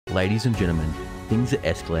Ladies and gentlemen, things are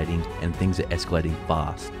escalating and things are escalating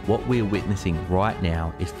fast. What we are witnessing right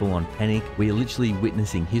now is full-on panic. We are literally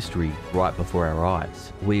witnessing history right before our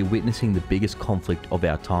eyes. We are witnessing the biggest conflict of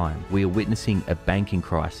our time. We are witnessing a banking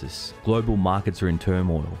crisis. Global markets are in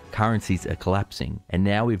turmoil. Currencies are collapsing. And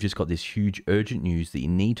now we've just got this huge urgent news that you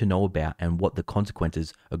need to know about and what the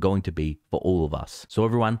consequences are going to be for all of us. So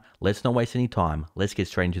everyone, let's not waste any time. Let's get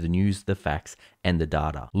straight into the news, the facts, and the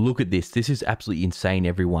data. Look at this. This is absolutely insane,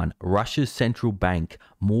 everyone. Russia's central bank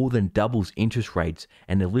more than doubles interest rates,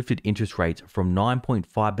 and they lifted interest rates from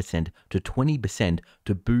 9.5% to 20%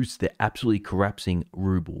 to boost the absolutely collapsing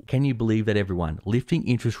ruble. Can you believe that, everyone? Lifting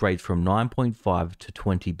interest rates from 9.5 to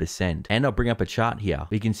 20%. And I'll bring up a chart here.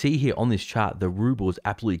 You can see here on this chart, the ruble is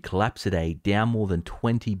absolutely collapsed today, down more than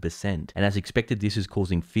 20%. And as expected, this is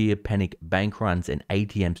causing fear, panic, bank runs, and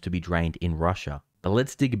ATMs to be drained in Russia. But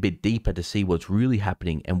let's dig a bit deeper to see what's really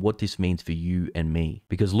happening and what this means for you and me.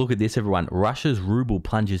 Because look at this, everyone. Russia's ruble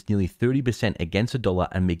plunges nearly 30% against the dollar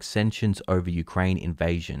amid sanctions over Ukraine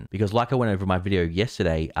invasion. Because like I went over in my video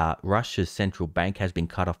yesterday, Russia's central bank has been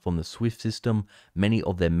cut off from the SWIFT system. Many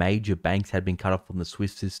of their major banks had been cut off from the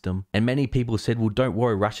SWIFT system. And many people said, well, don't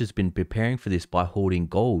worry, Russia's been preparing for this by hoarding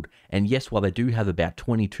gold. And yes, while they do have about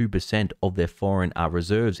 22% of their foreign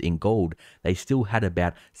reserves in gold, they still had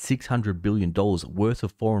about $600 billion worth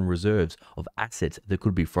of foreign reserves of assets that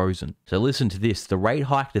could be frozen. So listen to this. The rate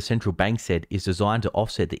hike the central bank said is designed to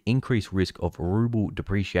offset the increased risk of ruble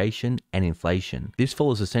depreciation and inflation. This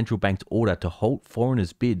follows the central bank's order to halt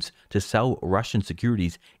foreigners' bids to sell Russian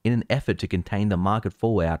securities in an effort to contain the market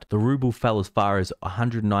fallout. The ruble fell as far as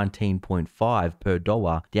 119.5 per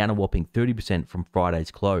dollar, down a whopping 30% from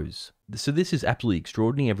Friday's close. So this is absolutely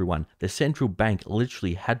extraordinary, everyone. The central bank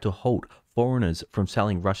literally had to halt foreigners from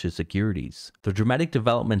selling Russia's securities. The dramatic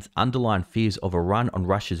developments underline fears of a run on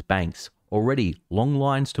Russia's banks. Already, long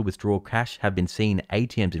lines to withdraw cash have been seen at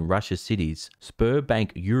ATMs in Russia's cities.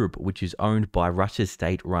 Sberbank Europe, which is owned by Russia's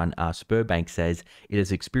state-run Sberbank, says it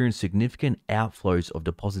has experienced significant outflows of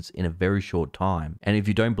deposits in a very short time. And if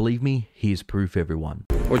you don't believe me, here's proof, everyone.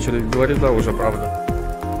 Очередь говорит, да, уже правда.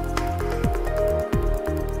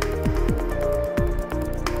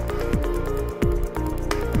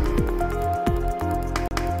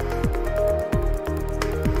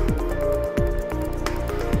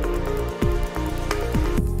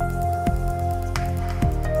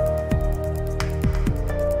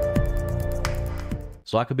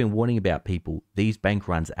 So like I've been warning about people, these bank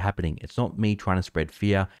runs are happening. It's not me trying to spread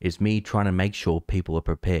fear, it's me trying to make sure people are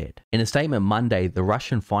prepared. In a statement Monday, the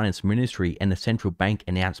Russian Finance Ministry and the central bank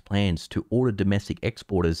announced plans to order domestic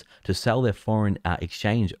exporters to sell their foreign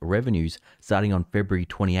exchange revenues starting on February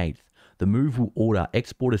 28th. The move will order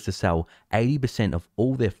exporters to sell 80% of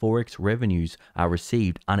all their forex revenues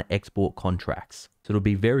received under export contracts. So it'll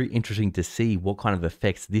be very interesting to see what kind of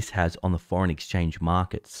effects this has on the foreign exchange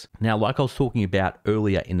markets. Now, like I was talking about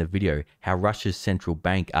earlier in the video, how Russia's central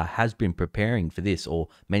bank has been preparing for this, or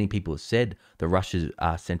many people have said that Russia's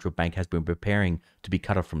central bank has been preparing to be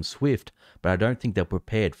cut off from SWIFT, but I don't think they're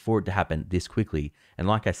prepared for it to happen this quickly. And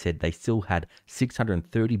like I said, they still had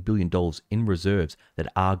 $630 billion in reserves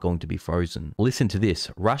that are going to be frozen. Listen to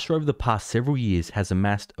this. Russia over the past several years has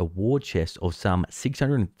amassed a war chest of some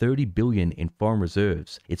 $630 billion in foreign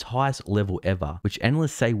reserves, its highest level ever, which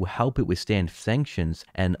analysts say will help it withstand sanctions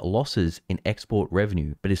and losses in export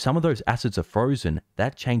revenue. But if some of those assets are frozen,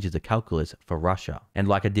 that changes the calculus for Russia. And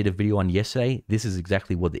like I did a video on yesterday, this is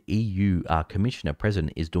exactly what the EU Commissioner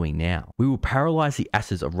President is doing now. We will paralyze the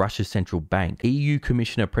assets of Russia's central bank. EU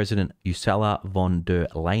Commissioner President Ursula von der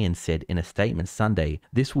Leyen said in a statement Sunday,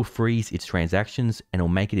 this will freeze its transactions and will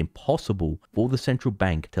make it impossible for the central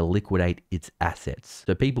bank to liquidate its assets.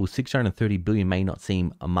 So people, 630 billion may not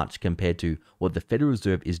seem much compared to what the Federal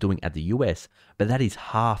Reserve is doing at the US, but that is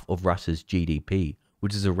half of Russia's GDP,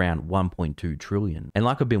 which is around 1.2 trillion. And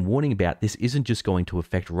like I've been warning about, this isn't just going to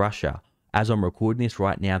affect Russia. As I'm recording this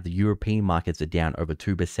right now, the European markets are down over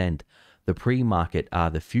 2%. The pre-market,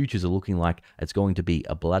 the futures are looking like it's going to be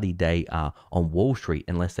a bloody day on Wall Street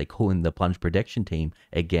unless they call in the plunge protection team.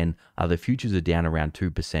 Again, the futures are down around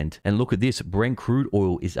 2%. And look at this, Brent crude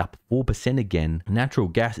oil is up 4% again. Natural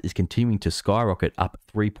gas is continuing to skyrocket, up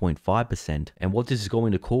 3.5%. And what this is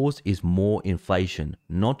going to cause is more inflation,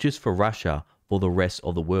 not just for Russia, for the rest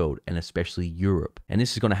of the world and especially Europe. And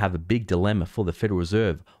this is going to have a big dilemma for the Federal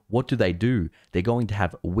Reserve. What do? They're going to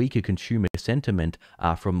have weaker consumer sentiment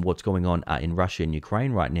from what's going on in Russia and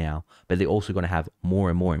Ukraine right now, but they're also going to have more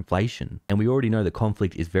and more inflation. And we already know the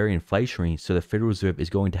conflict is very inflationary, so the Federal Reserve is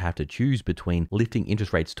going to have to choose between lifting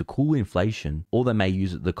interest rates to cool inflation, or they may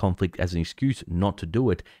use the conflict as an excuse not to do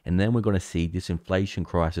it, and then we're going to see this inflation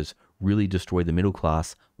crisis really destroy the middle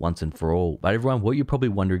class once and for all. But everyone, what you're probably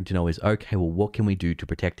wondering to know is, okay, well, what can we do to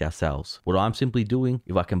protect ourselves? What I'm simply doing,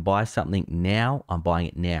 if I can buy something now, I'm buying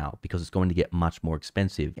it now because it's going to get much more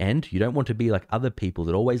expensive. And you don't want to be like other people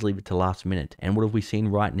that always leave it to last minute. And what have we seen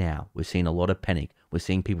right now? We're seeing a lot of panic. We're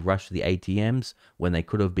seeing people rush to the ATMs when they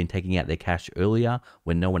could have been taking out their cash earlier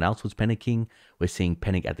when no one else was panicking. We're seeing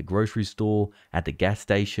panic at the grocery store, at the gas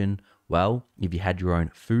station. Well, if you had your own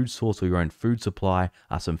food source or your own food supply,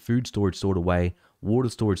 some food storage stored away, water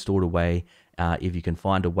storage stored away, if you can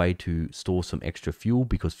find a way to store some extra fuel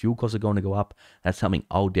because fuel costs are going to go up, that's something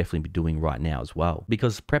I'll definitely be doing right now as well.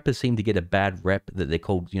 Because preppers seem to get a bad rep that they're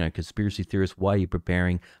called, conspiracy theorists. Why are you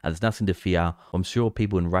preparing? There's nothing to fear. I'm sure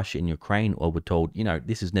people in Russia and Ukraine were told,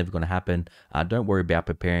 this is never going to happen. Don't worry about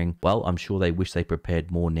preparing. Well, I'm sure they wish they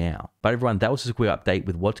prepared more now. But everyone, that was just a quick update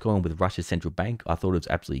with what's going on with Russia's central bank. I thought it was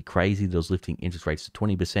absolutely crazy that it was lifting interest rates to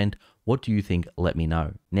 20%. What do you think? Let me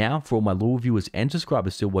know. Now, for all my loyal viewers and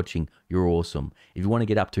subscribers still watching, you're awesome. If you want to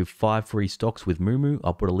get up to 5 free stocks with Moomoo,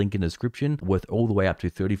 I'll put a link in the description, worth all the way up to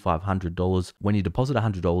 $3,500 when you deposit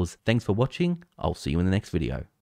 $100. Thanks for watching. I'll see you in the next video.